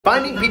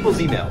Finding people's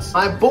emails.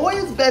 My boy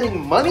is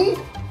betting money.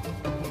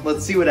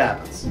 Let's see what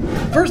happens.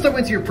 First, I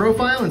went to your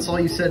profile and saw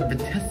you said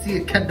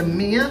Vitesse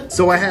Academia.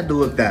 So I had to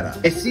look that up.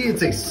 I see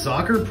it's a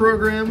soccer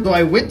program. So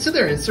I went to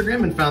their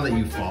Instagram and found that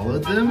you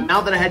followed them. Now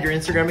that I had your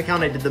Instagram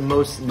account, I did the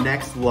most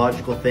next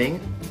logical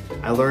thing.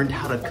 I learned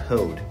how to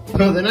code.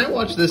 So then I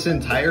watched this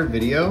entire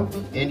video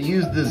and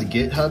used this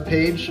GitHub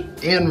page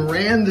and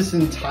ran this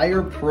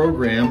entire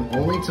program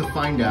only to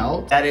find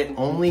out that it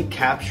only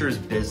captures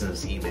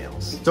business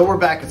emails. So we're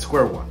back at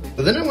square one.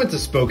 So then I went to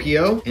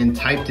Spokeo and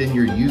typed in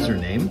your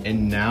username,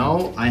 and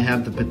now I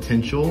have the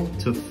potential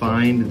to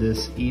find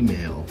this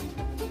email.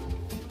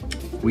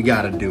 We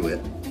gotta do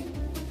it.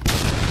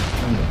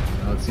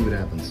 Now let's see what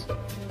happens.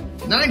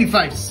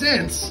 95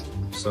 cents?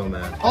 So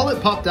mad. All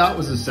that popped out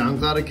was a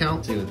SoundCloud account.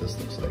 Let's see what this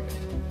looks like.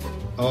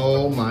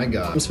 Oh my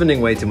God. I'm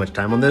spending way too much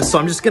time on this, so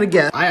I'm just gonna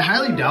guess. I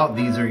highly doubt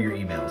these are your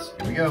emails.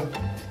 Here we go.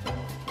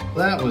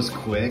 That was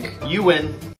quick. You win.